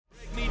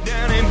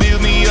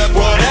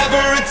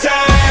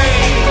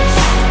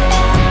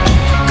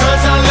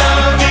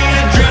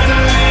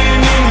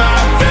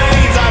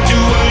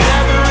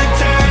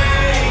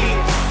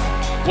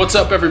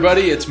What's up,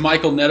 everybody? It's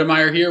Michael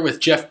Nedemeyer here with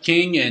Jeff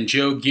King and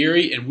Joe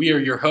Geary, and we are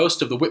your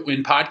host of the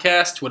WITWIN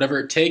podcast, whatever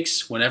it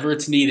takes, whenever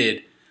it's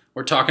needed.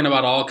 We're talking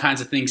about all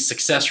kinds of things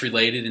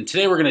success-related, and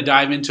today we're going to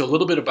dive into a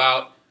little bit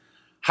about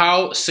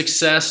how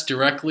success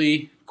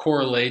directly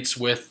correlates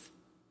with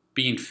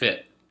being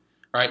fit,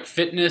 right?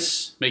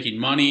 Fitness, making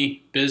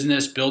money,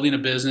 business, building a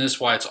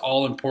business, why it's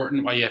all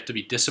important, why you have to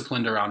be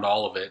disciplined around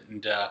all of it.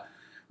 And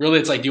really,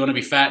 it's like, do you want to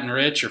be fat and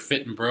rich or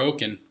fit and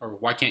broke, or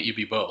why can't you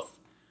be both,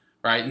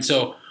 right? And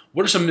so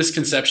what are some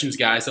misconceptions,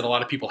 guys, that a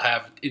lot of people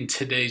have in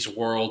today's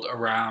world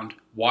around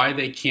why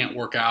they can't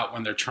work out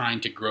when they're trying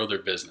to grow their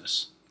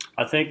business?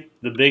 I think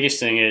the biggest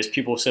thing is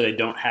people say they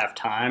don't have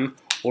time,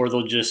 or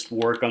they'll just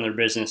work on their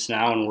business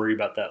now and worry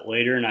about that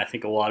later. And I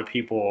think a lot of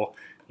people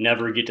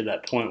never get to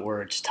that point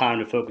where it's time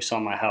to focus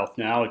on my health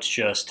now. It's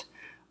just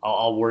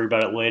I'll worry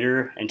about it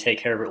later and take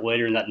care of it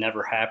later, and that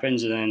never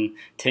happens. And then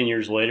 10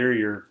 years later,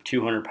 you're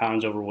 200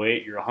 pounds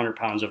overweight, you're 100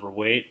 pounds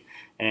overweight,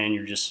 and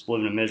you're just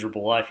living a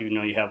miserable life even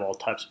though you have all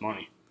types of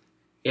money.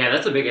 Yeah,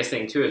 that's the biggest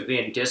thing, too, is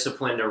being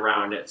disciplined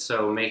around it.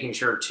 So making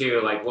sure,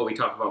 too, like what we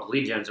talk about with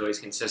lead gen is always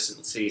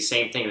consistency.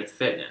 Same thing with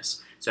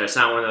fitness. So it's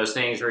not one of those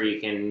things where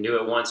you can do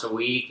it once a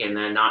week and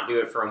then not do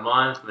it for a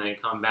month and then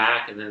come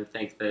back and then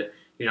think that,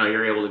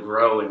 you're able to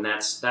grow. And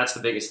that's the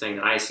biggest thing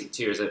that I see,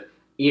 too, is that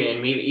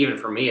even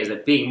for me, is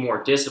that being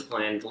more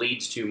disciplined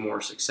leads to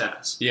more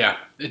success. Yeah,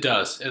 it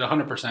does. It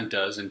 100%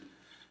 does.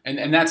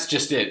 And that's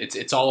just it.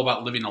 It's all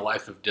about living a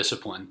life of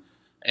discipline.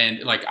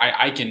 And like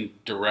I can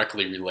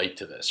directly relate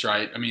to this,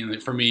 right? I mean,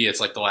 for me, it's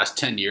like the last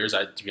 10 years,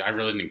 I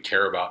really didn't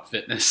care about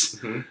fitness.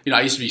 Mm-hmm.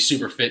 I used to be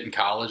super fit in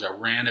college. I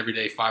ran every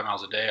day, 5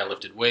 miles a day. I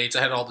lifted weights.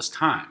 I had all this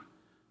time,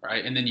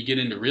 right? And then you get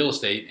into real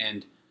estate,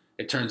 and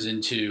it turns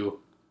into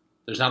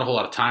there's not a whole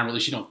lot of time, or at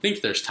least you don't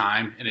think there's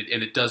time, and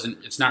it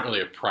doesn't. It's not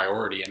really a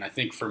priority. And I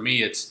think for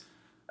me, it's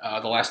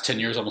the last 10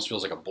 years almost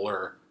feels like a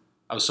blur.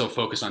 I was so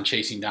focused on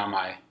chasing down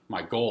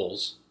my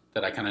goals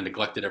that I kind of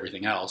neglected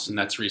everything else, and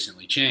that's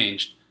recently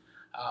changed.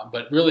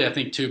 But really, I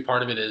think, too,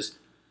 part of it is,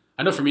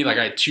 I know for me, like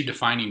I had two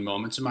defining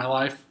moments in my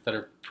life that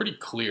are pretty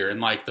clear.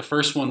 And like the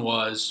first one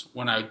was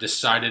when I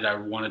decided I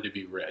wanted to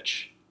be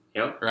rich.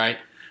 Yep. Right?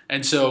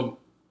 And so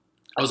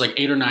I was like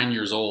 8 or 9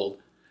 years old,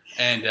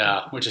 and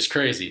which is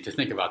crazy to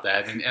think about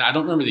that. And I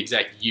don't remember the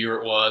exact year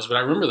it was, but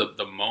I remember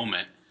the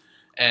moment.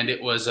 And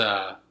it was,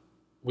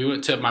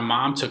 my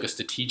mom took us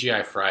to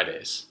TGI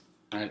Fridays,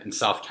 right, in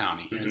South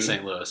County here in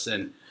St. Louis.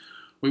 And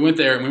we went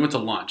there and we went to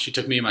lunch. She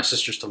took me and my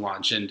sisters to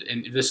lunch, and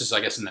this is, I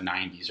guess, in the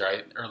 90s,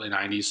 right? Early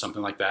 90s,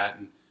 something like that.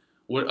 And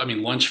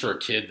lunch for a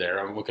kid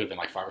there, what could have been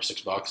like $5 or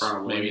 $6,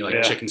 probably, maybe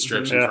like chicken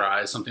strips and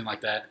fries, something like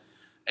that.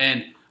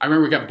 And I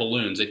remember we got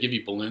balloons. They'd give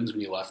you balloons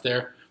when you left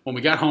there. When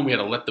we got home, we had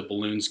to let the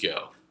balloons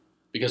go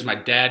because my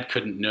dad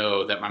couldn't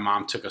know that my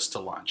mom took us to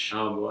lunch.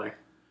 Oh boy.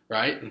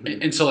 Right?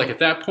 Mm-hmm. And so like at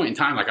that point in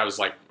time, like I was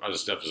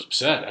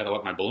upset. I had to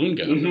let my balloon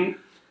go. Mm-hmm.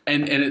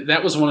 And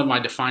that was one of my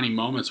defining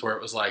moments where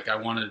it was like, I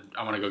want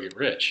to go get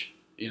rich.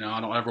 I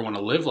don't ever want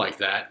to live like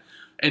that.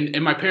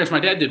 And my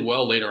dad did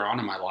well later on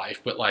in my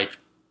life, but like,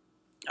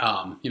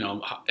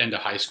 into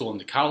high school,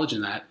 into college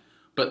and that.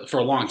 But for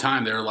a long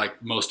time, they were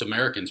like most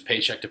Americans,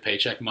 paycheck to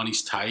paycheck,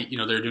 money's tight. They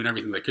were doing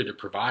everything they could to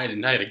provide.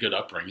 And I had a good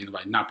upbringing,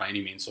 not by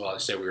any means. So I'll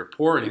say we were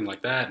poor or anything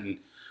like that, and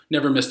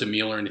never missed a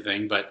meal or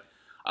anything. But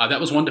that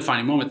was one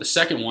defining moment. The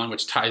second one,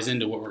 which ties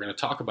into what we're going to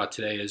talk about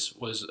today,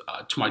 was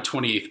to my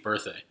 28th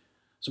birthday.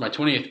 So my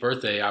 28th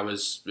birthday, it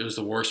was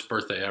the worst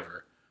birthday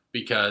ever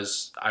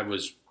because I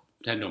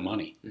had no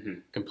money,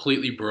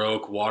 completely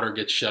broke. Water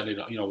getting shut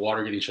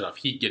off,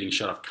 heat getting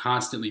shut off,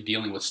 constantly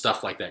dealing with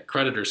stuff like that.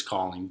 Creditors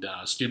calling,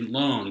 student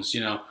loans,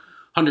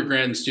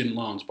 $100,000 in student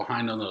loans,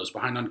 behind on those,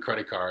 behind on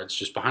credit cards,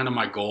 just behind on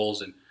my goals,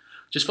 and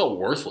just felt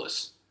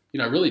worthless.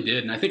 I really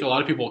did. And I think a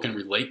lot of people can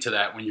relate to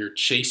that when you're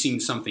chasing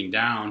something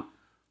down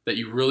that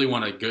you really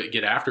want to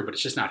get after, but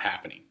it's just not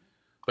happening.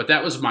 But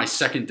that was my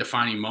second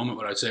defining moment,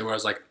 what I'd say, where I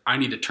was like, I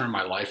need to turn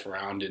my life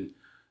around,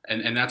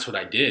 and that's what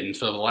I did. And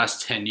for the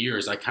last 10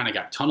 years, I kind of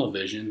got tunnel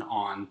vision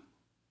on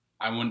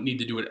I need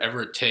to do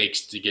whatever it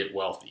takes to get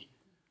wealthy,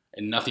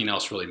 and nothing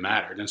else really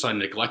mattered. And so I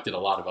neglected a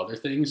lot of other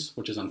things,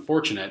 which is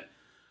unfortunate.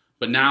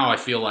 But now I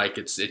feel like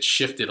it's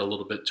shifted a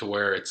little bit to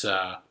where it's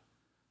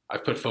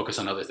I've put focus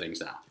on other things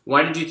now.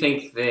 Why did you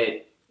think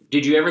that?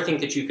 Did you ever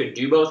think that you could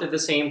do both at the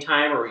same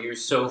time, or were you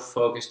so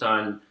focused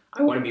on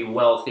I want to be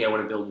wealthy, I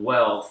want to build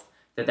wealth,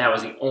 that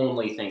was the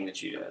only thing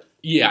that you did?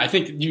 Yeah, I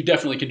think you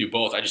definitely can do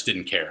both. I just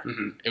didn't care.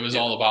 Mm-hmm. It was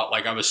all about,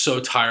 like, I was so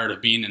tired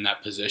of being in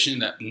that position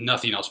that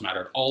nothing else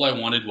mattered. All I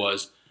wanted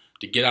was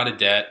to get out of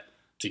debt,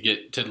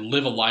 to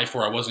live a life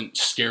where I wasn't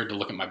scared to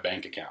look at my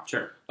bank account.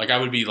 Sure. Like,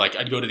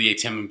 I'd go to the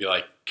ATM and be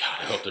like, God,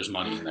 I hope there's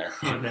money in there.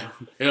 Oh,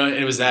 no.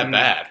 It was that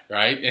bad,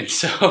 right? And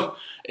so,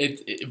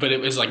 but it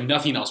was like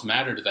nothing else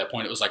mattered at that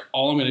point. It was like,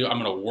 all I'm going to do,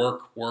 I'm going to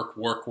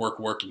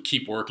work, and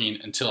keep working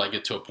until I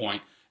get to a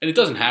point. And it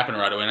doesn't happen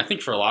right away. And I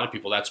think for a lot of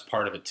people, that's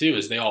part of it too,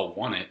 is they all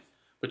want it,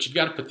 but you've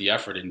got to put the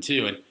effort in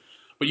too.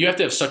 but you have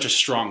to have such a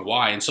strong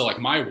why. And so like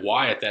my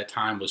why at that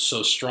time was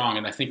so strong.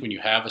 And I think when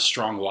you have a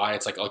strong why,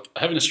 it's like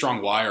having a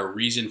strong why or a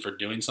reason for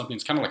doing something.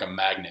 It's kind of like a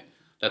magnet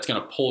that's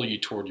going to pull you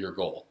toward your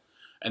goal.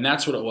 And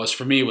that's what it was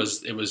for me. It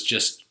was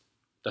just,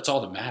 that's all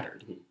that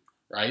mattered.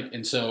 Right.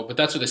 And so, but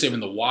that's what they say,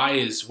 when the why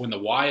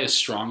is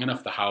strong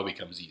enough, the how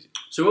becomes easy.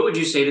 So what would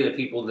you say to the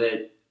people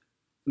that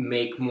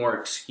make more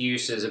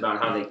excuses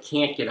about how they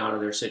can't get out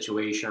of their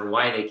situation or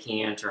why they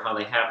can't or how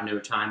they have no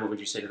time? What would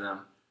you say to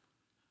them?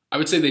 I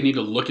would say they need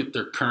to look at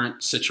their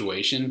current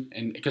situation.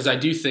 And because I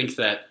do think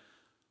that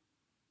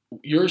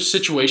your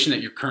situation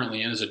that you're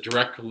currently in is a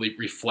direct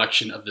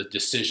reflection of the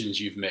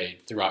decisions you've made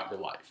throughout your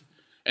life.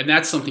 And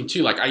that's something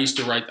too. Like I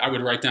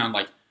would write down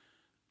like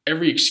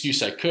every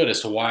excuse I could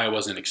as to why I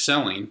wasn't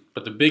excelling.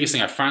 But the biggest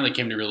thing, I finally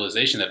came to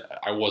realization that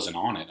I wasn't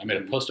on it. I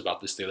made a post about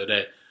this the other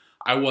day.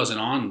 I wasn't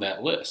on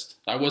that list.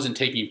 I wasn't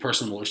taking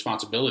personal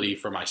responsibility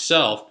for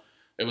myself.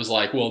 It was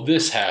like, well,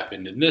 this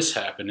happened and this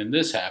happened and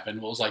this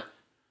happened. Well, it was like,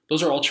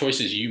 those are all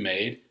choices you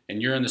made,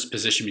 and you're in this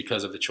position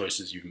because of the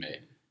choices you've made.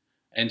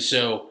 And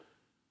so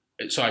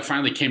I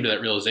finally came to that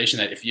realization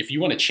that if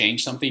you want to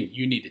change something,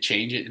 you need to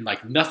change it. And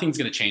like nothing's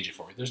going to change it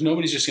for you. There's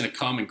nobody's just going to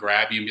come and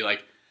grab you and be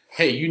like,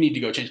 hey, you need to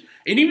go change.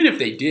 And even if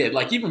they did,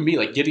 like even me,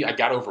 like I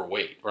got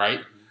overweight,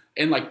 right?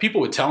 And like people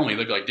would tell me,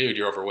 they'd be like, dude,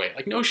 you're overweight.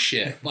 Like, no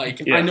shit.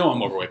 Like, I know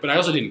I'm overweight, but I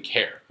also didn't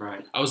care.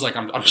 Right. I was like,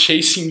 I'm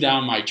chasing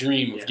down my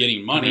dream of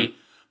getting money. Mm-hmm.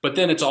 But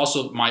then it's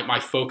also my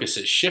focus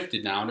has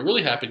shifted now. And it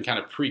really happened kind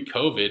of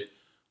pre-COVID,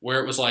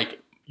 where it was like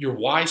your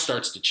why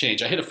starts to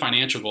change. I hit a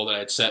financial goal that I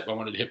had set, but I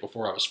wanted to hit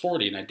before I was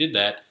 40, and I did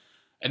that.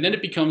 And then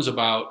it becomes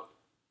about,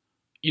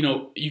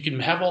 you can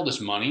have all this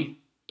money,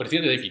 but at the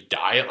end of the day, if you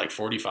die at like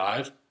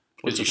 45,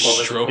 because you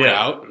stroke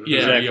out,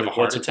 exactly. You have a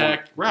heart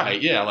attack,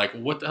 right? Yeah, like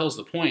what the hell's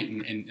the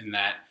point in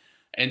that?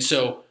 And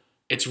so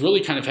it's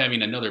really kind of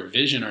having another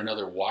vision or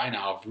another why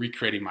now of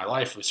recreating my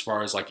life as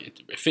far as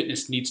like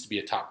fitness needs to be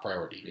a top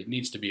priority. It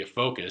needs to be a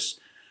focus.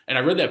 And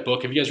I read that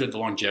book. Have you guys read The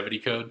Longevity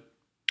Code?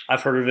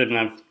 I've heard of it and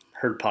I've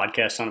heard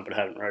podcasts on it, but I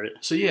haven't read it.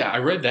 So yeah, I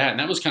read that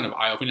and that was kind of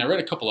eye-opening. I read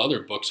a couple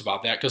other books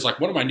about that because like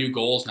one of my new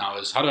goals now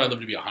is how do I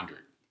live to be 100?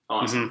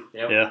 Awesome. Mm-hmm.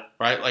 Yep. Yeah.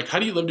 Right. Like, how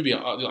do I live to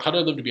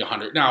be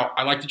 100? Now,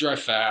 I like to drive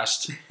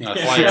fast. I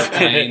fly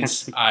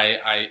airplanes.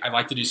 I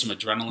like to do some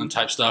adrenaline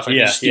type stuff. I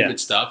do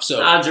stupid stuff. So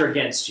the odds are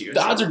against you. The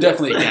odds are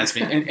definitely against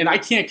me, and I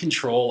can't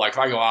control like if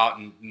I go out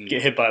and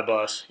get hit by a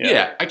bus.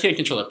 Yeah, I can't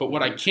control that. But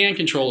what I can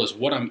control is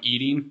what I'm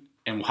eating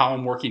and how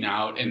I'm working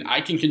out, and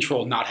I can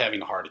control not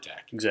having a heart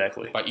attack.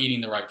 Exactly. By eating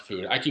the right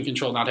food, I can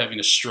control not having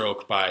a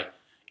stroke by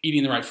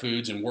eating the right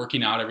foods and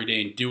working out every day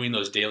and doing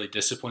those daily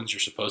disciplines you're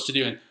supposed to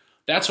do. And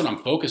that's what I'm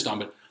focused on.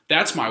 But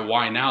that's my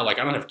why now. Like,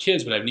 I don't have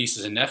kids, but I have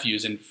nieces and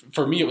nephews. And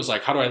for me, it was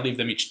like, how do I leave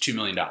them each $2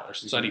 million?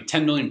 So I need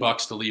 $10 million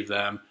to leave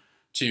them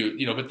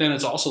to, but then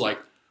it's also like,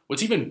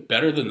 what's even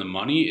better than the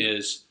money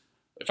is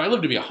if I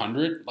live to be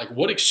 100, like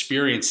what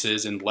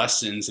experiences and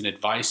lessons and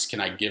advice can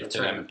I give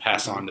to them and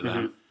pass on to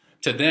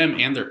them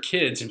and their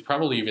kids and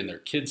probably even their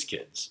kids'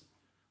 kids.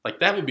 Like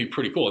that would be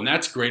pretty cool. And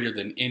that's greater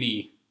than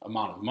any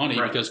amount of money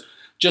because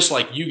just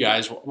like you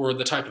guys, we're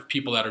the type of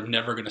people that are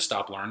never going to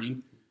stop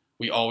learning.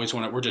 We always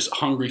we're just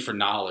hungry for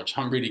knowledge,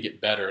 hungry to get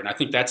better. And I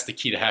think that's the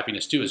key to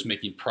happiness too, is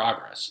making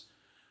progress.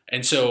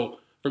 And so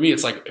for me,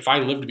 it's like, if I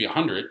live to be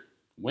 100,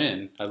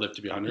 when I live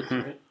to be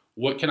 100,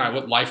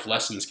 what life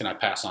lessons can I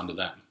pass on to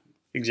them?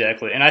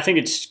 Exactly. And I think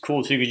it's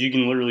cool too, because you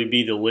can literally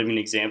be the living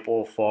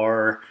example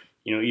for,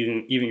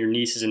 even your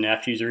nieces and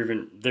nephews or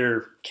even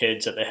their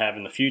kids that they have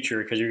in the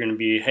future, because you're going to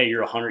be, hey,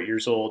 you're 100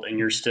 years old and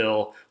you're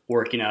still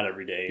working out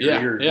every day.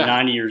 Or you're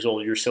 90 years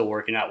old, you're still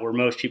working out, where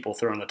most people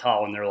throw in the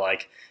towel when they're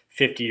like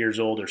 50 years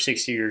old or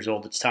 60 years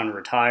old. It's time to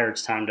retire.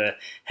 It's time to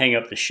hang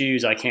up the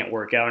shoes. I can't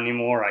work out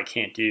anymore. I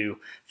can't do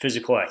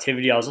physical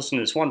activity. I was listening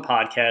to this one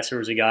podcast. There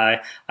was a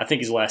guy, I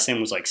think his last name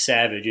was like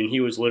Savage, and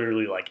he was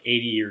literally like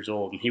 80 years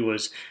old, and he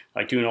was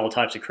like doing all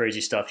types of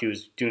crazy stuff. He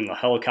was doing the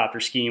helicopter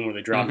skiing where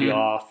they drop you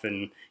off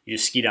and you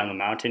just ski down the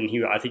mountain.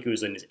 I think he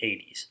was in his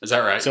 80s. Is that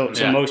right? So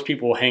most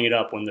people hang it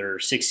up when they're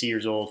 60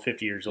 years old,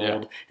 50 years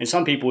old. And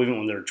some people, even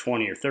when they're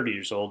 20 or 30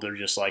 years old, they're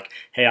just like,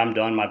 hey, I'm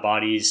done. My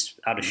body's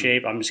out of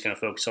shape. I'm just going to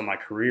focus on my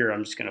career.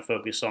 I'm just going to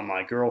focus on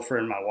my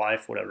girlfriend, my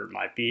wife, whatever it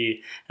might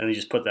be. And they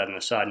just put that on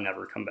the side and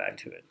never come back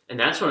to it. And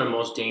that's one of the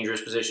most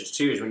dangerous positions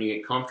too, is when you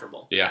get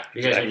comfortable. Yeah.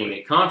 Because when you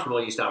get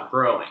comfortable, you stop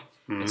growing.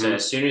 And so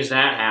as soon as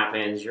that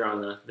happens, you're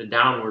on the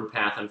downward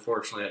path,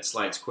 unfortunately, that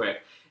slides quick.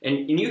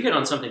 And you hit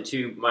on something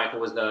too, Michael,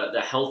 was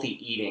the healthy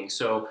eating.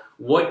 So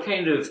what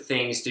kind of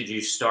things did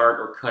you start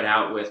or cut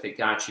out with that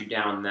got you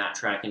down that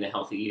track into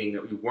healthy eating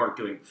that you weren't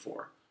doing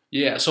before?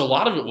 Yeah, so a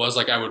lot of it was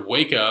like I would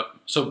wake up.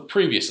 So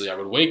previously I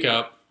would wake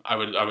up, I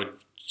would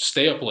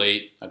stay up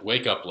late, I'd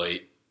wake up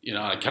late,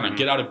 I'd kind of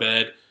get out of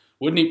bed,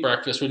 wouldn't eat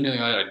breakfast, wouldn't do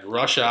anything like that. I'd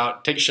rush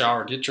out, take a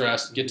shower, get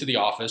dressed, get to the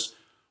office,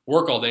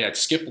 work all day, I'd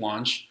skip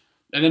lunch.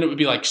 And then it would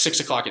be like 6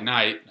 o'clock at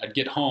night. I'd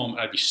get home.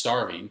 I'd be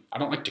starving. I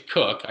don't like to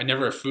cook. I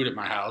never have food at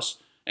my house.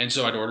 And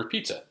so I'd order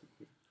pizza.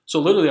 So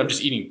literally I'm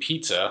just eating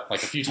pizza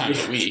like a few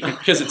times a week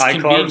because it's high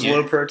convenient. Carbs,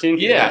 low protein.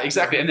 Yeah,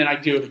 exactly. And then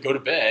I'd go to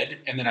bed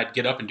and then I'd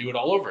get up and do it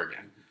all over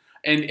again.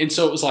 And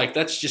so it was like,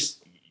 that's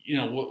just,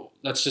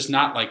 that's just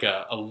not like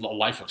a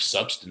life of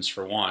substance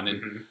for one.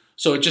 And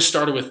so it just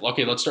started with,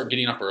 okay, let's start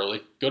getting up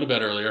early, go to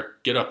bed earlier,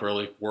 get up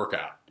early, work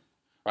out.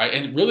 Right.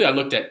 And really, I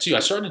looked at too, I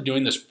started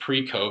doing this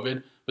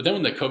pre-COVID, but then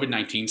when the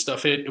COVID-19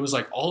 stuff hit, it was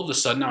like all of a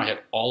sudden now I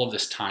had all of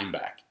this time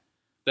back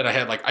that I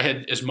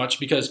had as much,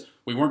 because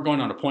we weren't going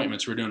on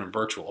appointments, we were doing them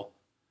virtual.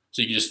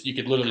 So you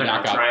could literally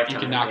knock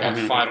out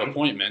 5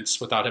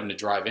 appointments without having to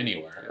drive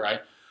anywhere.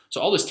 Right.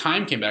 So all this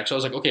time came back. So I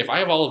was like, okay, if I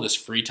have all of this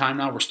free time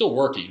now, we're still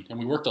working, and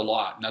we worked a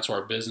lot, and that's where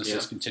our business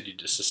has continued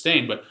to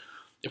sustain. But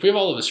if we have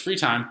all of this free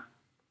time,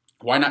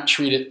 why not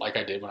treat it like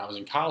I did when I was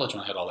in college,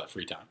 when I had all that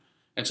free time?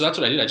 And so that's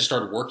what I did. I just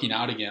started working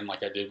out again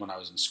like I did when I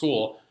was in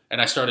school. And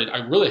I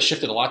really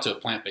shifted a lot to a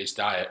plant-based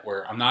diet,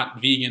 where I'm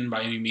not vegan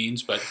by any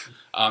means, but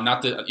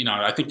not that,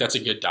 I think that's a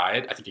good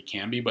diet. I think it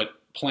can be, but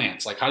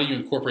plants, like how do you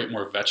incorporate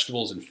more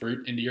vegetables and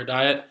fruit into your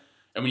diet?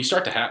 And when you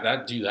start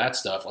to do that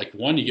stuff, like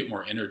one, you get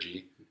more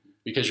energy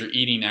because you're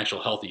eating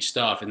actual healthy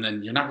stuff. And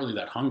then you're not really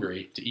that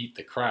hungry to eat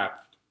the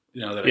crap,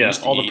 that I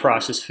used to all eat. The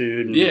processed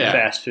food and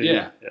fast food.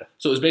 Yeah.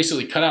 So it was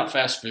basically cut out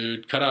fast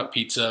food, cut out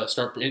pizza,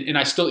 and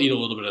I still eat a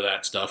little bit of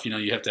that stuff.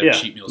 You have to have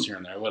cheat meals here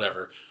and there,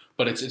 whatever.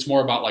 But it's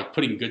more about like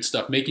putting good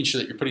stuff, making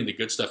sure that you're putting the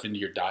good stuff into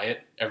your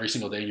diet every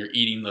single day, and you're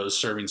eating those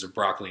servings of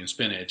broccoli and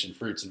spinach and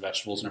fruits and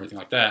vegetables and everything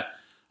like that.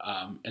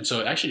 And so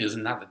it actually is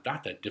not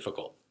that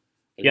difficult.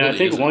 Really, I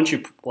think once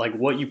you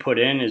what you put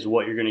in is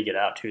what you're going to get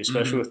out to,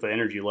 especially with the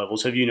energy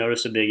levels. Have you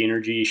noticed a big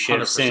energy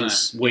shift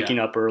since waking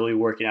up early,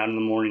 working out in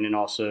the morning, and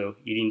also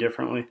eating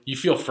differently? You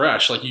feel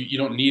fresh. Like you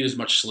don't need as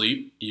much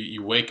sleep.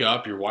 You wake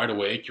up, you're wide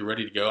awake, you're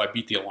ready to go. I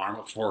beat the alarm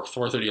at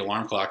 4:30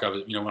 alarm clock.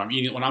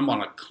 When I'm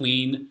on a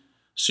clean,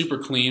 super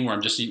clean, where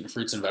I'm just eating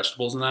fruits and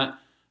vegetables and that,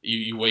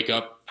 you wake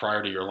up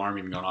prior to your alarm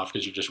even going off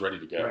because you're just ready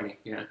to go. Right,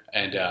 yeah.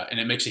 And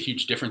it makes a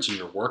huge difference in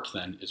your work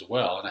then as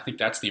well. And I think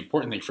that's the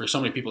important thing for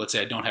so many people that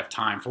say, I don't have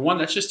time. For one,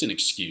 that's just an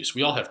excuse.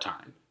 We all have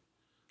time.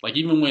 Like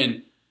even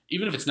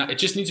if it's not, it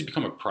just needs to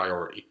become a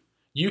priority.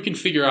 You can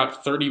figure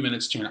out 30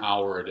 minutes to an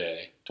hour a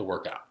day to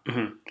work out.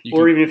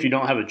 Or even if you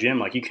don't have a gym,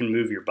 like you can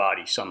move your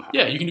body somehow.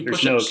 Yeah, you can do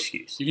push-ups. There's no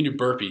excuse. You can do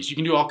burpees. You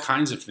can do all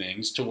kinds of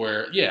things to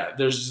where,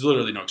 there's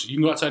literally no excuse. You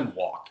can go outside and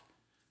walk.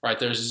 Right,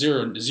 there's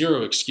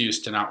zero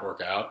excuse to not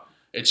work out.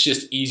 It's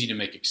just easy to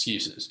make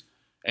excuses,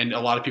 and a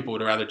lot of people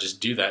would rather just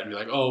do that and be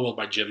like, "Oh, well,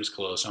 my gym's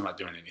closed, so I'm not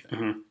doing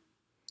anything."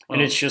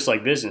 And it's just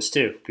like business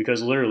too,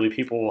 because literally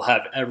people will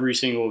have every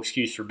single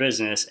excuse for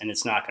business, and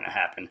it's not going to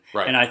happen.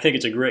 Right. And I think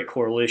it's a great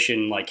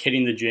correlation, like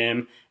hitting the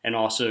gym and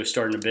also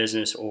starting a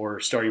business or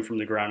starting from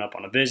the ground up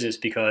on a business,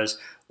 because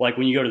like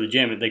when you go to the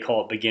gym, they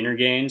call it beginner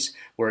gains,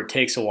 where it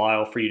takes a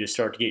while for you to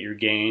start to get your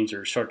gains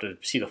or start to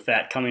see the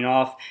fat coming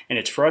off. And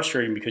it's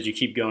frustrating because you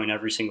keep going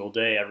every single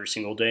day,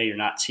 you're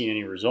not seeing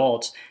any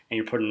results, and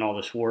you're putting in all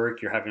this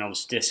work, you're having all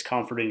this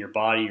discomfort in your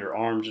body, your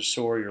arms are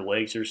sore, your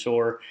legs are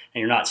sore, and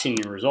you're not seeing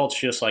any results.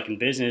 Just like in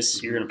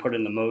business, you're going to put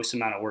in the most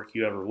amount of work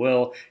you ever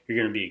will, you're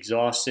going to be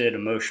exhausted,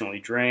 emotionally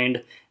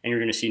drained, and you're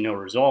going to see no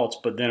results.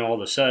 But then all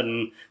of a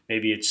sudden,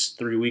 maybe it's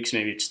 3 weeks,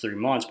 maybe it's 3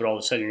 months, but all of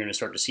a sudden you're going to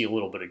start to see a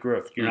little bit of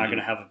growth. You're not going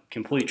to have a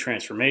complete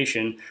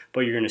transformation,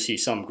 but you're going to see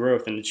some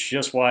growth. And it's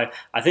just why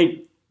I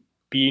think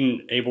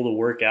being able to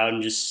work out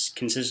and just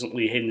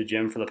consistently hitting the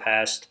gym for the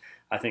past,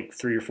 I think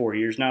 3 or 4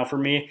 years now for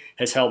me,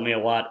 has helped me a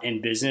lot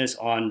in business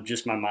on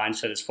just my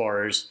mindset as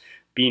far as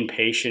being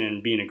patient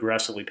and being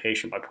aggressively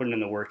patient by putting in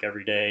the work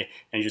every day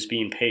and just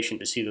being patient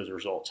to see those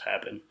results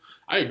happen.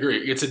 I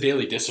agree. It's a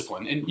daily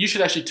discipline. And you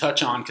should actually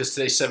touch on, because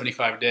today's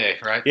 75 day,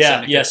 right?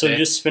 Yeah. So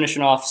just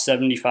finishing off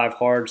 75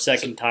 hard,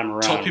 second time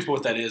around. Tell people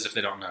what that is if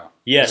they don't know.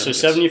 Yeah, so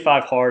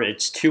 75 hard,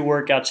 it's 2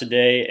 workouts a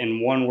day,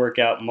 and 1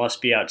 workout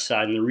must be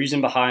outside. And the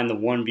reason behind the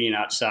 1 being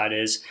outside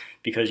is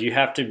because you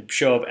have to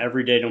show up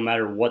every day no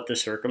matter what the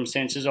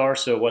circumstances are.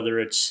 So whether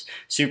it's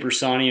super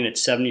sunny and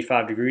it's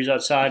 75 degrees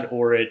outside,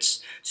 or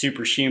it's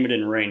super humid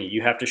and rainy,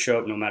 you have to show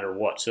up no matter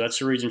what. So that's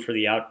the reason for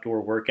the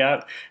outdoor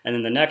workout. And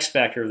then the next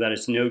factor of that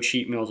is no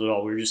cheat meals at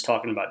all. We were just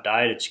talking about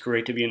diet. It's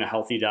great to be in a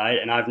healthy diet,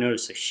 and I've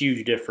noticed a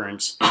huge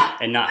difference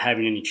in not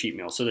having any cheat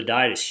meals. So the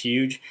diet is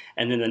huge.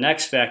 And then the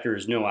next factor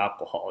is no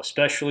alcohol,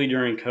 especially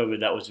during COVID.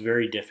 That was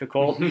very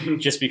difficult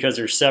just because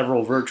there's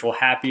several virtual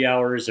happy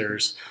hours.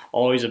 There's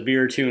always a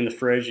beer or two in the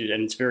fridge,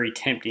 and it's very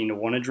tempting to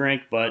want to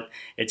drink, but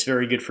it's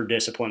very good for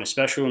discipline,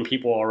 especially when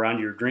people all around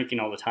you are drinking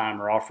all the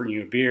time or offering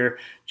you a beer.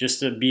 Just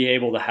to be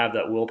able to have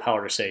that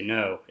willpower to say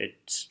no,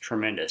 it's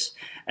tremendous.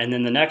 And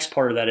then the next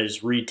part of that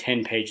is read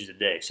 10 pages a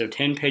day. So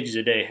 10 pages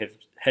a day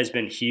has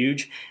been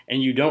huge,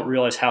 and you don't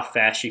realize how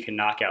fast you can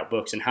knock out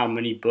books and how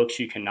many books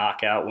you can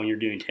knock out when you're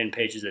doing 10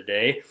 pages a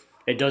day.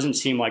 It doesn't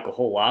seem like a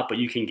whole lot, but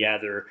you can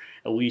gather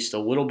at least a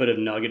little bit of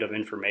nugget of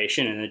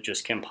information, and it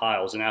just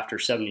compiles. And after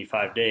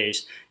 75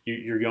 days,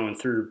 you're going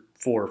through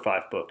 4 or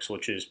 5 books,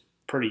 which is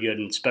pretty good,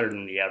 and it's better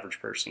than the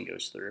average person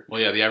goes through. Well,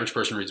 yeah, the average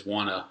person reads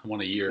one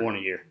a year. 1 a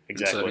year,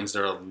 exactly. So that means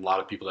there are a lot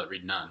of people that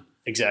read none.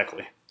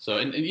 Exactly. So,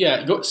 and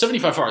yeah, go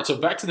 75 hard. So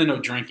back to the no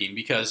drinking,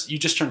 because you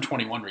just turned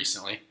 21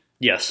 recently.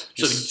 Yes.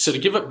 So to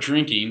give up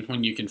drinking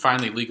when you can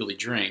finally legally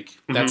drink,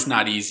 that's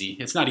not easy.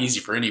 It's not easy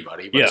for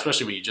anybody, but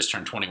especially when you just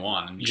turned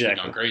 21 and you're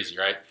going crazy,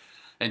 right?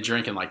 And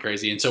drinking like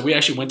crazy. And so we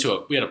actually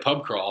we had a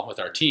pub crawl with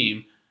our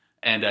team,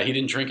 and he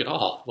didn't drink at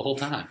all the whole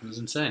time. It was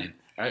insane.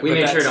 Right? We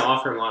made sure to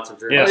offer him lots of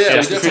drinks. Yeah,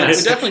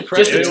 we definitely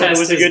pressed it. It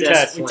was a good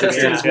test. We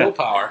tested his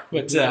willpower.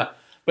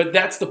 But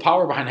that's the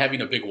power behind having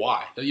a big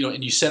why.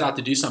 And you set out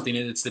to do something,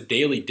 and it's the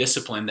daily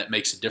discipline that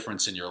makes a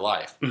difference in your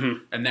life.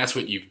 And that's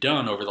what you've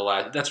done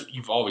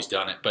you've always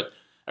done it, but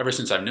ever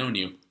since I've known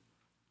you,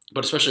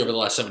 but especially over the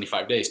last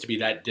 75 days, to be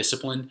that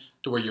disciplined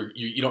to where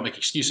you don't make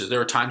excuses. There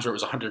were times where it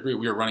was 100 degrees.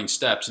 We were running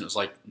steps, and it was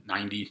like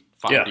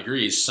 95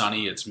 degrees,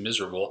 sunny, it's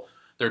miserable.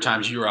 There are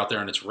times you were out there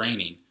and it's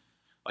raining.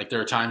 Like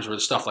there are times where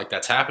stuff like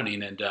that's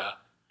happening, and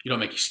you don't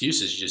make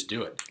excuses, you just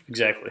do it.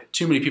 Exactly.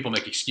 Too many people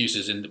make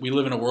excuses, and we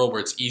live in a world where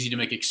it's easy to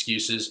make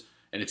excuses,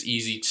 and it's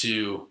easy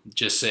to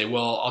just say,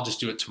 well, I'll just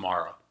do it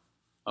tomorrow.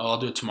 Oh, I'll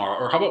do it tomorrow.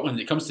 Or how about when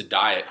it comes to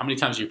diet? How many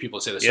times do you hear people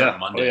say they start on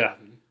Monday?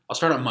 I'll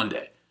start on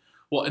Monday.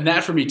 Well, and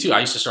that for me too, I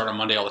used to start on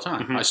Monday all the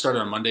time. I started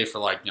on Monday for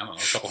a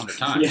couple hundred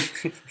times,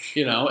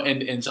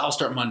 and I'll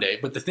start Monday.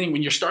 But the thing,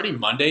 when you're starting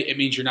Monday, it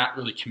means you're not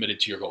really committed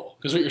to your goal.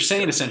 Because what you're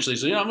saying essentially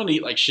is, I'm going to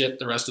eat like shit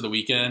the rest of the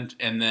weekend,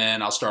 and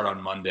then I'll start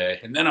on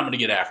Monday, and then I'm going to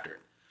get after it.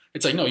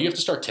 It's like, no, you have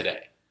to start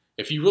today.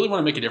 If you really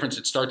want to make a difference,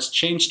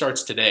 change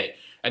starts today.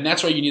 And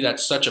that's why you need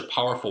such a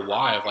powerful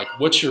why of like,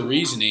 what's your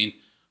reasoning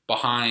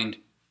behind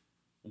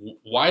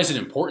why is it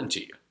important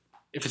to you?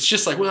 If it's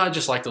just like, well, I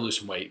just like to lose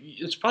some weight,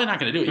 it's probably not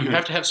going to do it. You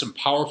have to have some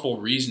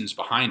powerful reasons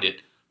behind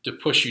it to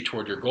push you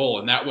toward your goal.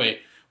 And that way,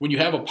 when you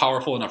have a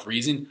powerful enough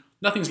reason,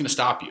 nothing's going to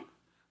stop you.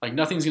 Like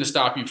nothing's going to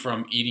stop you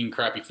from eating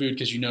crappy food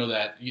because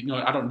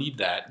I don't need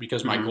that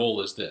because my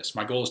goal is this.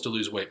 My goal is to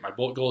lose weight. My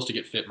goal is to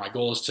get fit. My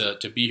goal is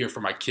to be here for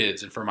my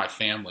kids and for my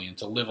family and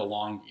to live a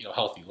long,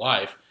 healthy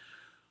life.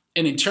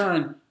 And in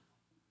turn,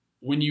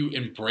 when you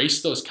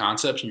embrace those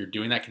concepts and you're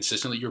doing that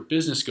consistently, your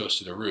business goes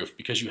to the roof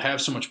because you have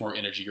so much more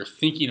energy. You're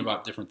thinking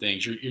about different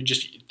things.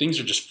 Things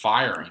are just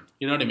firing.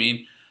 You know what I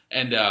mean?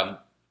 And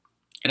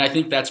I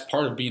think that's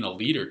part of being a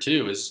leader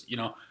too. Is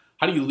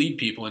how do you lead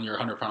people when you're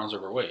 100 pounds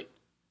overweight?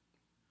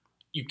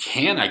 You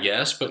can, I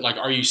guess, but like,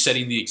 are you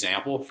setting the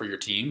example for your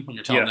team when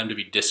you're telling them to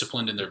be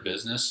disciplined in their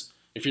business?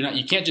 If you're not,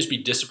 you can't just be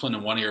disciplined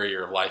in one area of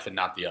your life and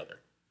not the other.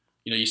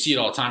 You see it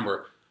all the time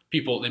where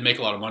people, they make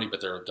a lot of money, but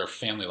their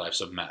family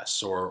life's a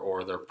mess,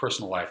 or their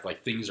personal life,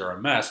 like things are a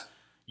mess.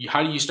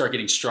 How do you start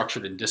getting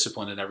structured and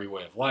disciplined in every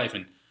way of life?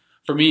 And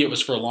for me, it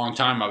was for a long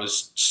time, I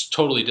was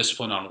totally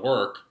disciplined on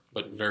work,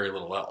 but very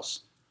little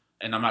else.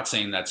 And I'm not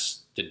saying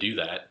that's to do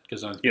that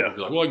because people will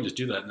be like, well, I can just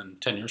do that and then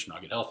 10 years from now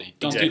I get healthy.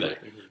 Don't do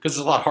that because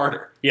it's a lot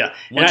harder. Yeah.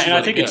 And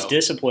I think it's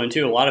discipline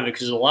too, a lot of it,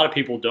 because a lot of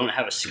people don't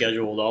have a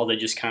schedule at all. They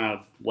just kind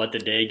of let the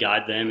day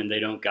guide them and they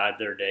don't guide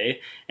their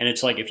day. And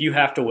it's like if you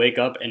have to wake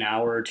up an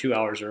hour or 2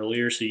 hours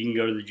earlier so you can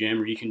go to the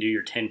gym or you can do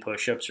your 10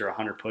 push-ups or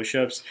 100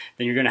 push-ups,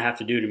 then you're going to have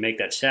to do to make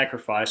that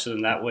sacrifice. So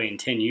then that way in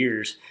 10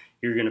 years,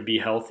 you're going to be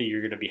healthy,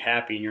 you're going to be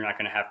happy, and you're not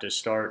going to have to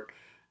start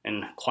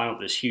and climb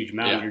up this huge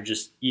mountain. Yeah. You're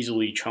just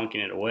easily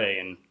chunking it away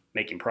and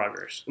making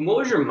progress. And what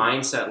was your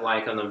mindset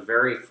like on the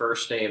very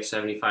first day of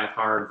 75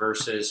 Hard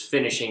versus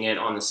finishing it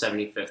on the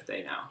 75th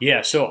day now?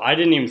 Yeah, so I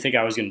didn't even think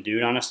I was going to do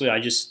it, honestly.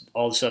 I just,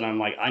 all of a sudden, I'm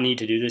like, I need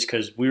to do this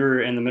because we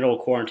were in the middle of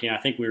quarantine. I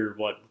think we were,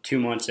 2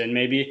 months in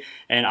maybe?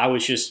 And I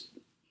was just,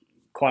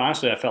 quite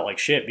honestly, I felt like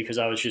shit because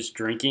I was just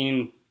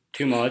drinking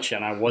too much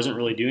and I wasn't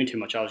really doing too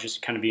much. I was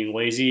just kind of being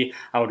lazy.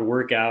 I would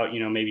work out,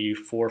 maybe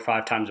 4 or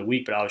 5 times a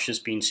week, but I was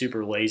just being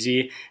super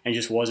lazy and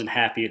just wasn't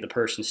happy at the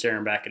person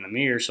staring back in the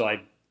mirror. So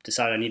I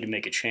decided I need to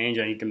make a change.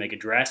 I need to make a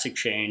drastic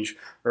change,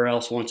 or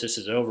else once this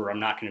is over, I'm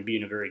not going to be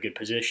in a very good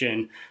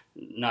position,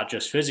 not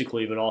just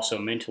physically, but also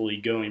mentally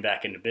going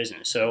back into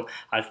business. So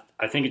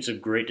I think it's a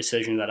great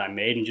decision that I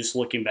made. And just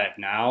looking back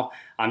now,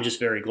 I'm just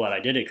very glad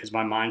I did it because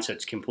my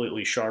mindset's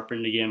completely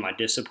sharpened again, my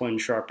discipline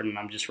sharpened, and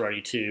I'm just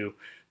ready to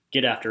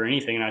get after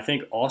anything. And I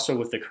think also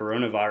with the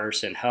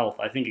coronavirus and health,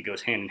 I think it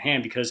goes hand in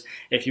hand because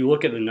if you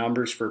look at the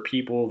numbers for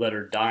people that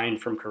are dying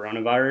from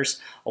coronavirus,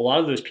 a lot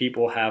of those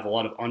people have a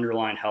lot of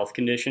underlying health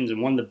conditions.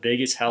 And one of the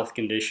biggest health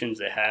conditions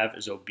they have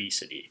is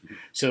obesity.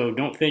 So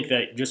don't think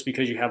that just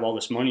because you have all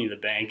this money in the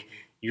bank,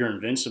 you're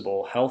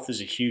invincible. Health is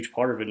a huge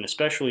part of it. And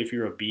especially if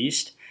you're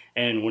obese,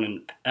 and when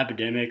an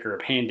epidemic or a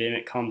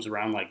pandemic comes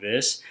around like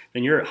this,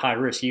 then you're at high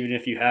risk. Even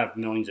if you have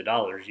millions of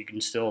dollars, you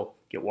can still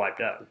get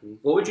wiped out.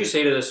 What would you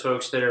say to those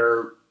folks that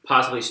are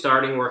possibly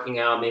starting working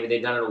out? Maybe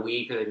they've done it a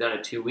week or they've done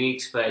it 2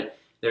 weeks, but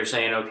they're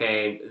saying,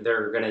 okay,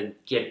 they're going to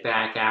get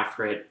back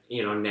after it,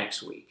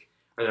 next week,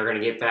 or they're going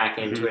to get back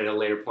into it at a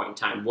later point in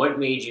time. What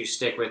made you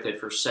stick with it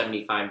for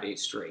 75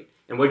 days straight?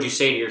 And what did you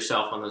say to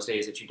yourself on those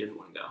days that you didn't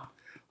want to go?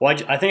 Well,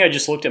 I think I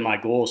just looked at my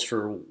goals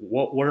for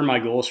what are my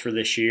goals for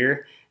this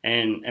year,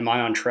 and am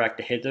I on track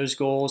to hit those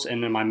goals,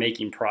 and am I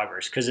making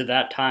progress? Because at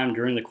that time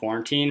during the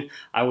quarantine,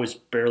 I was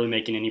barely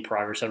making any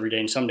progress every day,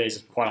 and some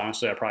days, quite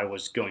honestly, I probably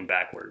was going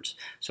backwards.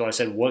 So I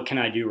said, what can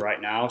I do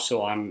right now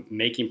so I'm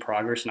making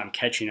progress and I'm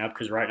catching up?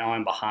 Because right now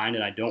I'm behind,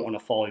 and I don't want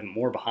to fall even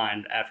more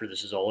behind after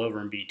this is all over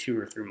and be 2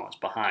 or 3 months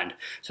behind.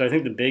 So I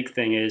think the big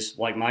thing is,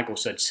 like Michael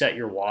said, set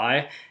your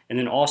why, and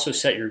then also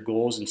set your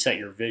goals and set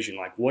your vision.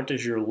 Like, what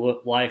does your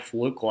life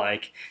look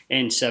like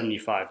in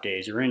 75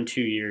 days or in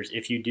 2 years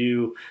if you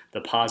do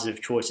the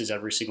positive choices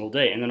every single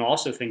day? And then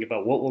also think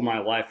about, what will my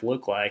life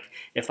look like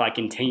if I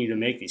continue to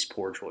make these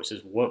poor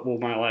choices? What will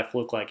my life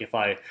look like if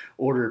I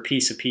order a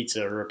piece of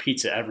pizza or a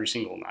pizza every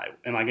single night?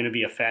 Am I going to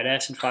be a fat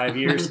ass in 5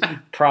 years?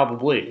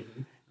 Probably.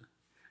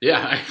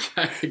 Yeah,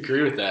 I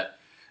agree with that.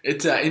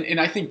 It's and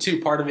I think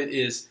too, part of it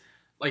is,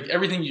 like,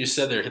 everything you just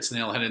said there hits the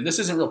nail on the head. And this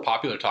isn't real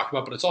popular to talk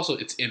about, but it's also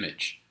its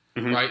image,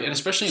 right? And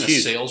especially in a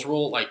sales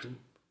role, like,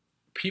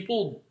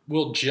 people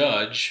will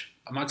judge.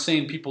 I'm not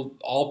saying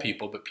all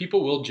people, but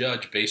people will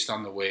judge based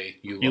on the way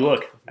you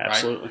look.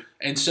 Absolutely. Right?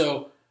 And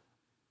so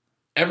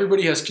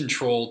everybody has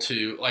control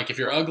to, like, if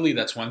you're ugly,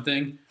 that's one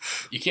thing.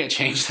 You can't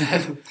change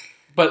that.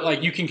 But,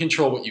 like, you can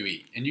control what you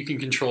eat, and you can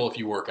control if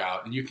you work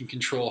out, and you can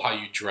control how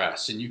you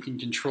dress, and you can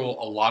control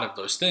a lot of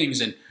those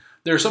things. And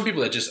there are some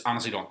people that just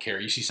honestly don't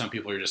care. You see some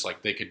people who are just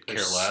like, they could care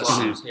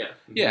less.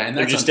 Yeah, and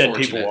they're that's just dead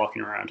people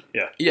walking around.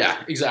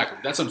 Yeah, exactly.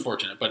 That's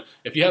unfortunate. But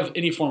if you have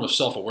any form of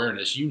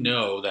self-awareness, you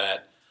know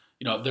that,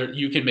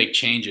 you can make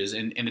changes,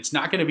 and it's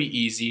not going to be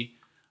easy.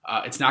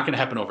 It's not going to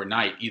happen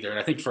overnight either. And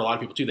I think for a lot of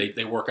people too,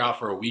 they work out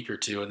for a week or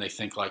two and they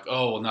think like,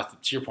 oh, well, nothing.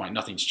 To your point,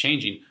 nothing's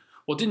changing.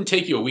 Well, it didn't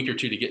take you a week or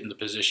two to get in the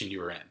position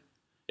you were in.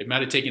 It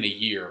might have taken a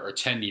year or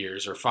 10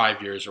 years or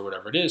 5 years or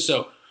whatever it is.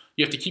 So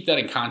you have to keep that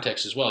in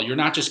context as well. You're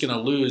not just going to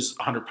lose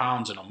 100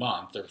 pounds in a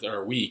month or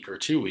a week or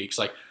 2 weeks.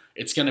 Like,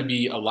 it's going to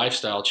be a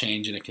lifestyle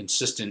change and a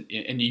consistent,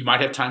 and you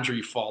might have times where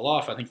you fall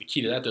off. I think the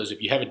key to that, though, is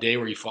if you have a day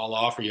where you fall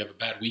off or you have a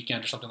bad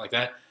weekend or something like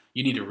that,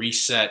 you need to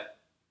reset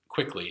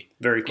very quickly,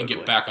 and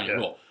get back on your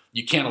goal.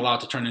 You can't allow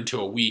it to turn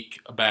into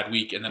a bad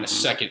week, and then a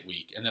second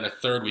week, and then a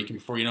third week. And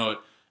before you know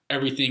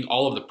it,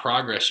 all of the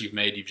progress you've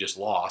made, you've just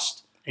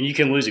lost. And you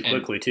can lose it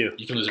quickly, too.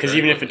 You can lose it because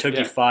even if it took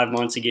you 5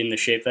 months to get in the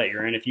shape that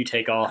you're in, if you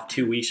take off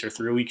 2 weeks or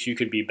 3 weeks, you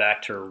could be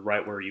back to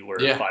right where you were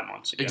 5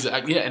 months ago.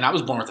 Exactly. Yeah, and I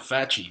was born with a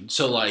fat gene.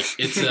 So, like,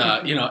 it's,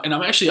 and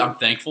I'm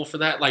thankful for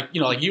that. Like,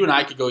 like you and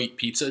I could go eat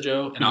pizza,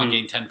 Joe, and I'll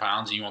gain 10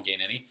 pounds and you won't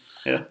gain any.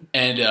 Yeah.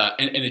 And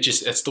it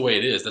just, that's the way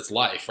it is. That's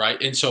life,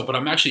 right? And so, but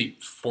I'm actually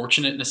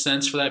fortunate in a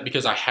sense for that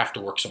because I have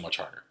to work so much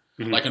harder.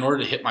 Like, in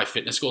order to hit my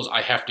fitness goals,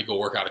 I have to go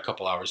work out a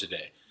couple hours a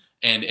day.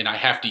 And I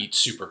have to eat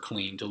super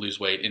clean to lose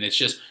weight. And it's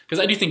just because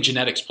I do think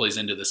genetics plays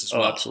into this as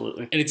well.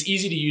 Absolutely. And it's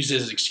easy to use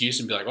this as an excuse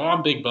and be like, oh,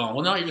 I'm big bone.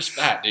 Well, no, you're just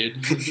fat,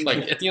 dude.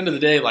 Like, at the end of the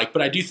day,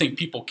 but I do think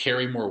people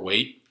carry more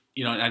weight,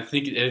 and I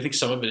think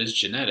some of it is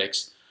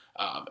genetics.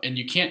 And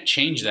you can't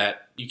change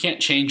that. You can't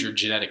change your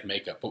genetic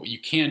makeup. But what you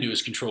can do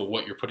is control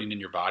what you're putting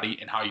in your body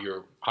and how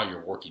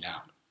you're working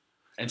out.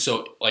 And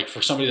so, like,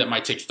 for somebody that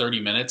might take 30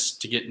 minutes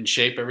to get in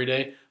shape every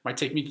day, might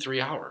take me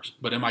 3 hours.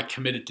 But am I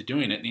committed to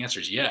doing it? And the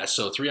answer is yes.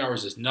 So 3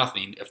 hours is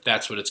nothing if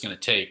that's what it's going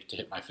to take to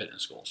hit my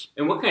fitness goals.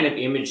 And what kind of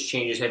image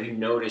changes have you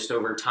noticed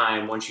over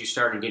time once you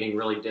started getting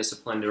really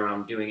disciplined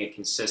around doing it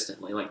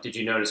consistently? Like, did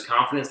you notice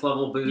confidence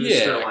level boost?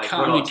 Yeah, or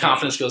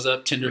confidence goes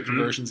up, Tinder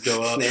conversions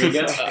go up. There you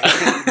go.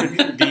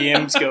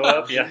 DMs go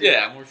up,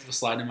 Yeah, more people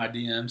sliding in my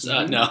DMs.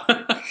 No.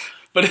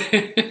 But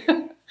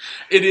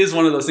it is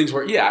one of those things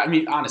where,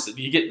 honestly,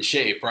 you get in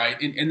shape,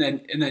 right? And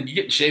then you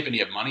get in shape and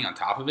you have money on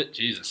top of it.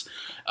 Jesus.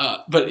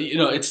 But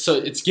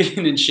it's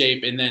getting in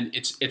shape, and then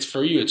it's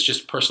for you. It's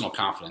just personal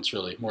confidence,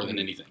 really, more than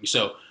anything.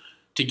 So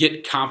to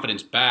get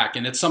confidence back,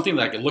 and it's something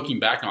like looking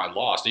back now, I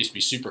lost. I used to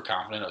be super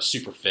confident. I was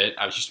super fit.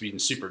 I was used to be in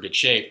super good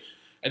shape,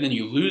 and then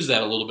you lose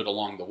that a little bit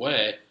along the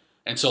way,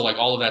 and so like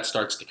all of that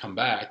starts to come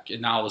back,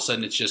 and now all of a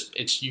sudden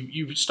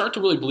you start to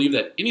really believe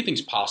that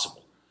anything's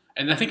possible.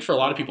 And I think for a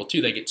lot of people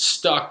too, they get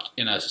stuck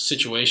in a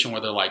situation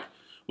where they're like,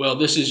 well,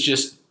 this is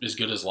just as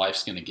good as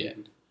life's going to get.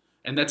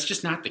 And that's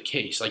just not the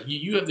case. Like,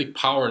 you have the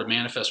power to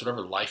manifest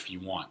whatever life you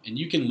want, and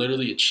you can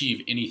literally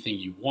achieve anything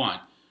you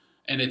want.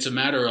 And it's a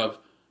matter of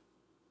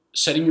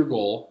setting your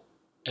goal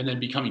and then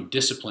becoming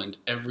disciplined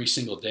every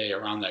single day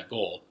around that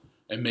goal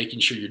and making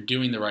sure you're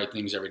doing the right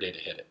things every day to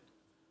hit it.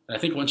 And I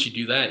think once you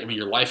do that,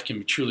 your life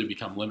can truly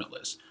become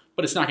limitless,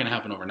 but it's not going to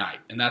happen overnight.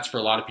 And that's for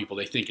a lot of people.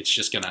 They think it's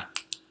just going to,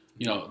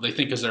 they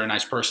think because they're a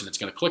nice person, it's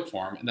going to click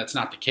for them. And that's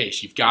not the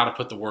case. You've got to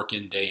put the work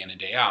in and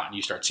day out, and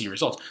you start seeing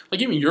results.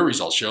 Like, even your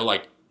results show,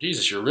 like,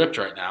 Jesus, you're ripped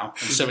right now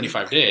in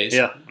 75 days.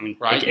 Yeah.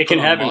 Right? It can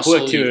happen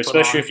quick, too,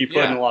 especially if you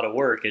put in a lot of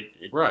work.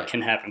 It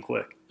can happen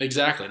quick.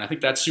 Exactly. And I think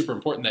that's super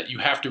important, that you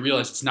have to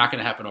realize it's not going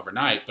to happen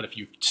overnight. But if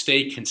you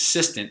stay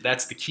consistent,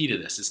 that's the key to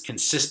this, is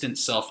consistent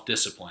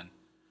self-discipline.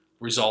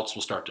 results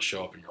will start to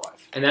show up in your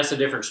life. And that's the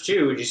difference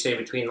too, would you say,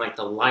 between like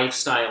the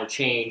lifestyle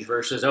change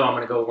versus, I'm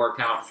going to go work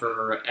out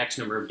for X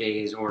number of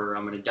days, or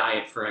I'm going to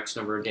diet for X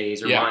number of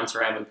days or months,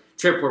 or have a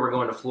trip where we're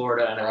going to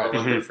Florida and I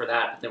look good for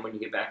that, but then when you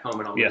get back home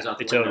it all goes out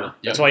the window.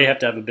 That's why you have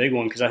to have a big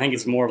one, because I think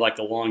it's more of like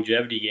the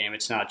longevity game.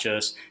 It's not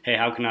just, hey,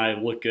 how can I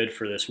look good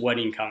for this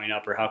wedding coming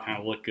up, or how can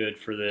I look good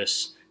for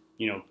this,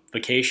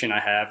 vacation I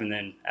have, and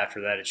then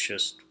after that it's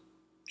just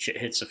shit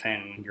hits the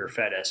fan and you're a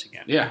fat ass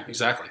again. Yeah,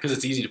 exactly. Because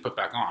it's easy to put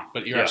back on.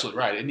 But you're absolutely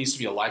right. It needs to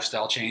be a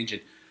lifestyle change.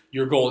 And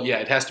your goal,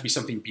 it has to be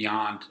something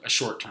beyond a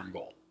short-term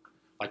goal.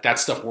 Like that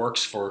stuff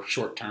works for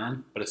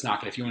short-term, but it's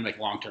not going to, if you want to make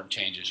long-term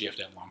changes, you have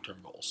to have long-term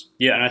goals.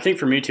 Yeah, and I think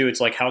for me too, it's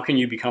like, how can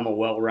you become a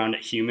well-rounded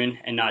human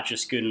and not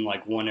just good in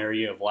like one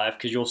area of life?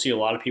 Because you'll see a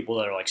lot of people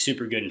that are like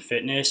super good in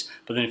fitness,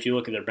 but then if you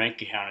look at their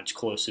bank account, it's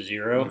close to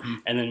zero. Mm-hmm.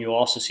 And then you'll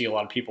also see a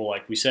lot of people,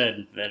 like we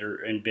said, that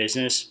are in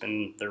business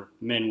and they're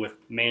men with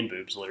man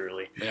boobs,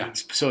 literally. Yeah.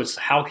 So it's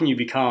how can you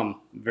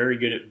become very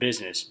good at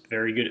business,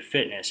 very good at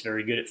fitness,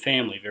 very good at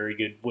family, very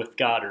good with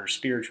God or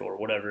spiritual or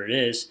whatever it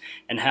is,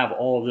 and have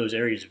all of those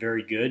areas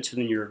very good, so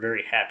then you're a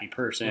very happy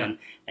person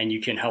and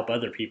you can help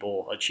other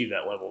people achieve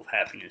that level of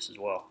happiness as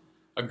well.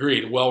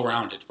 Agreed.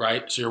 Well-rounded,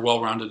 right? So you're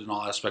well-rounded in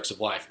all aspects of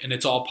life, and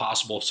it's all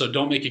possible. So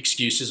don't make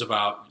excuses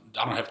about,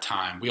 I don't have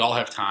time. We all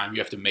have time. You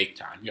have to make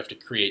time. You have to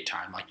create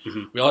time. Like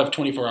we all have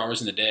 24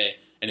 hours in a day,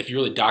 and if you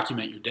really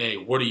document your day,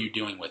 what are you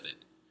doing with it?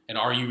 And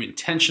are you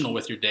intentional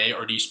with your day,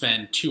 or do you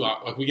spend 2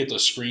 hours? Like we get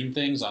those screen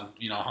things on,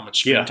 how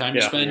much screen time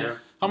you spend. Yeah.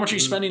 How much are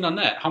you spending on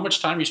that? How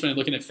much time are you spending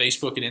looking at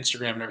Facebook and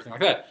Instagram and everything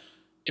like that?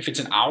 If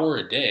it's an hour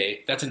a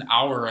day, that's an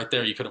hour right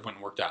there you could have went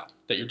and worked out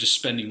that you're just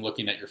spending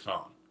looking at your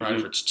phone, right?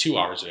 If it's 2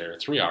 hours a day or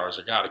 3 hours,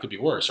 or God, it could be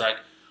worse, right?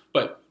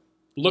 But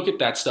look at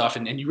that stuff,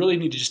 and you really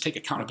need to just take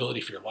accountability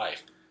for your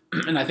life.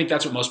 And I think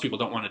that's what most people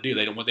don't want to do.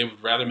 They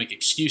would rather make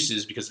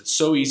excuses, because it's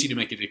so easy to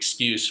make an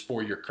excuse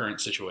for your current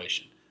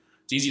situation.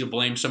 It's easy to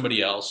blame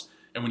somebody else,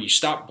 and when you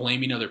stop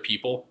blaming other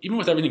people, even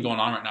with everything going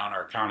on right now in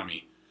our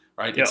economy,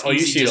 right? Yeah, you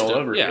see it all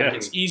over. Yeah,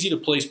 it's easy to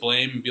place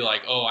blame and be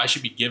like, I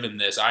should be given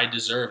this. I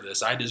deserve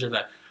this. I deserve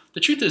that. The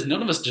truth is,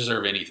 none of us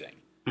deserve anything,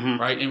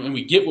 right? And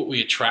we get what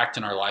we attract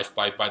in our life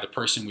by the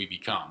person we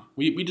become.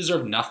 We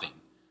deserve nothing,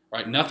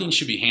 right? Nothing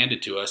should be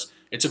handed to us.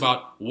 It's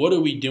about what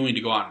are we doing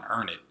to go out and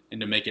earn it and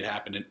to make it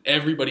happen. And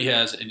everybody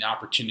has an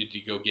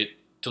opportunity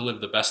to live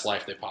the best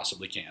life they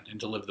possibly can and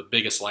to live the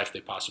biggest life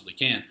they possibly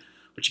can.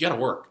 But you got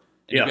to work.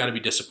 And you've got to be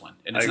disciplined.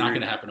 And it's not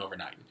going to happen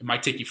overnight. It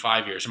might take you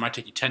 5 years. It might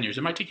take you 10 years.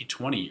 It might take you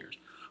 20 years.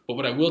 But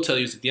what I will tell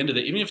you is, at the end of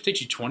the day, even if it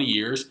takes you 20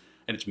 years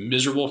and it's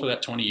miserable for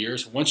that 20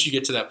 years, once you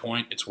get to that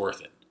point, it's worth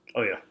it.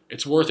 Oh, yeah.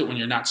 It's worth it when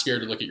you're not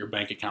scared to look at your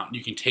bank account, and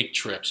you can take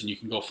trips, and you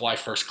can go fly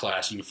first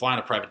class, and you can fly on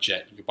a private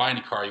jet, you can buy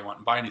any car you want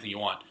and buy anything you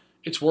want.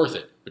 It's worth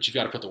it, but you've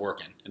got to put the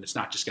work in, and it's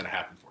not just going to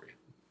happen for you.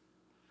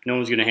 No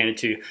one's going to hand it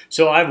to you.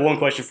 So I have one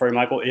question for you,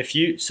 Michael.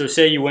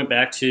 Say you went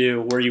back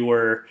to where you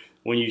were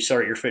when you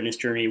started your fitness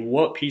journey,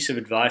 what piece of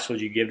advice would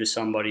you give to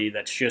somebody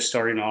that's just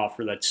starting off,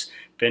 or that's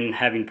been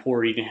having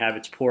poor eating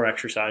habits, poor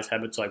exercise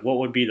habits? Like, what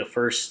would be the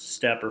first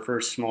step or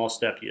first small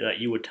step that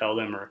you would tell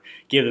them or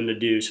give them to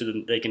do so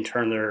that they can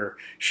turn their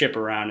ship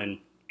around and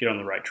get on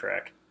the right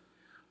track?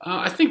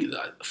 I think,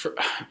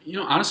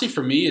 honestly,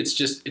 for me, it's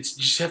you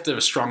just have to have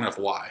a strong enough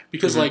why.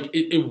 Because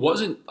it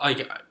wasn't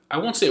like, I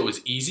won't say it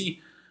was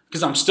easy,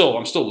 because I'm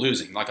still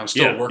losing. Like, I'm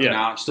still working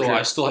out.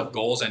 I still have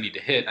goals I need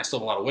to hit. I still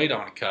have a lot of weight I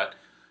want to cut.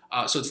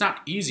 So it's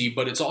not easy,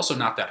 but it's also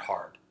not that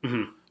hard.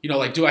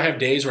 Do I have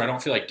days where I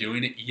don't feel like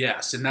doing it?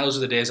 Yes. And those are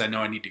the days I know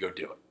I need to go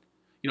do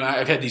it.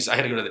 I had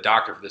to go to the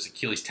doctor for this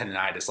Achilles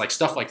tendonitis, like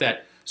stuff like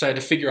that. So I had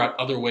to figure out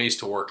other ways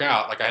to work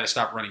out. Like I had to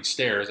stop running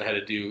stairs. I had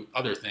to do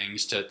other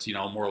things to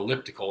more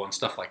elliptical and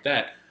stuff like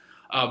that.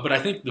 But I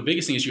think the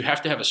biggest thing is you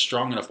have to have a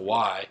strong enough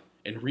why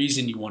and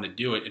reason you want to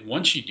do it. And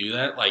once you do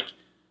that,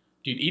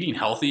 eating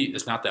healthy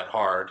is not that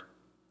hard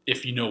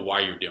if you know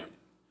why you're doing it.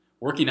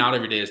 Working out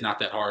every day is not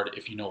that hard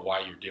if you know why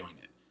you're doing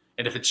it.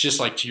 And if it's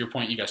just like, to your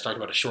point, you guys talked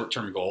about a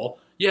short-term goal.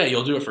 Yeah,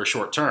 you'll do it for a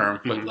short term,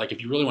 but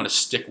if you really want to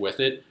stick with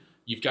it,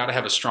 you've got to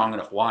have a strong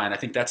enough why. And I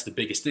think that's the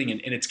biggest thing.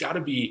 And it's got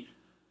to be,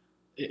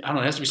 it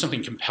has to be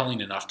something compelling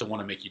enough to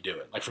want to make you do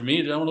it. Like for me,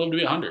 I don't love to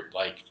be 100.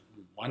 Like,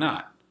 why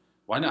not?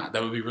 Why not?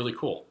 That would be really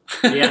cool.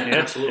 Yeah,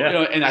 absolutely.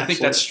 And I think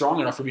that's strong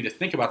enough for me to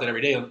think about that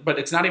every day. But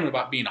it's not even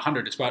about being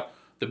 100. It's about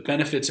the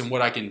benefits and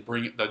what I can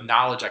bring, the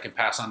knowledge I can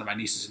pass on to my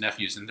nieces and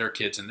nephews and their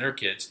kids and their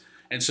kids.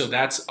 And so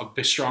that's a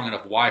bit strong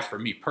enough why for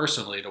me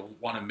personally to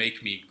want to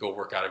make me go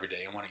work out every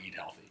day and want to eat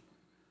healthy.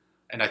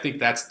 And I think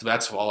that's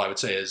all I would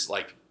say is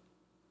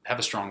have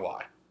a strong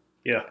why.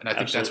 Yeah, and I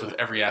think that's with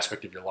every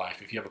aspect of your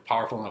life. If you have a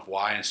powerful enough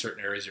why in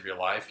certain areas of your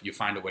life, you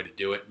find a way to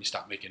do it and you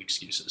stop making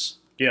excuses.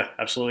 Yeah,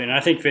 absolutely. And I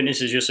think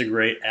fitness is just a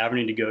great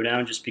avenue to go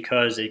down just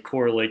because it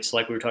correlates,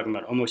 like we were talking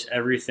about, almost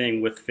everything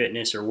with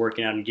fitness or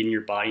working out and getting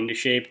your body into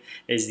shape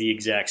is the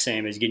exact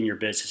same as getting your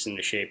business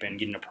into shape and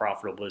getting a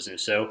profitable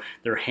business. So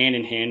they're hand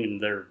in hand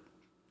and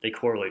they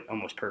correlate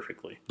almost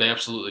perfectly. They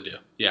absolutely do.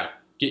 Yeah.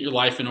 Get your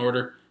life in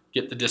order,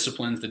 get the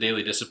disciplines, the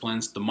daily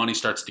disciplines, the money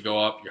starts to go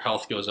up, your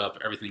health goes up,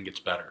 everything gets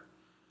better.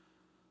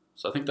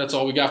 So I think that's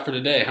all we got for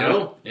today, huh?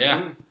 Cool.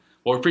 Yeah. Mm-hmm.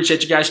 Well, we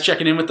appreciate you guys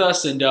checking in with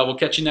us, and we'll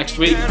catch you next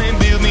week. And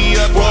build me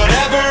up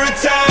whatever it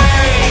takes.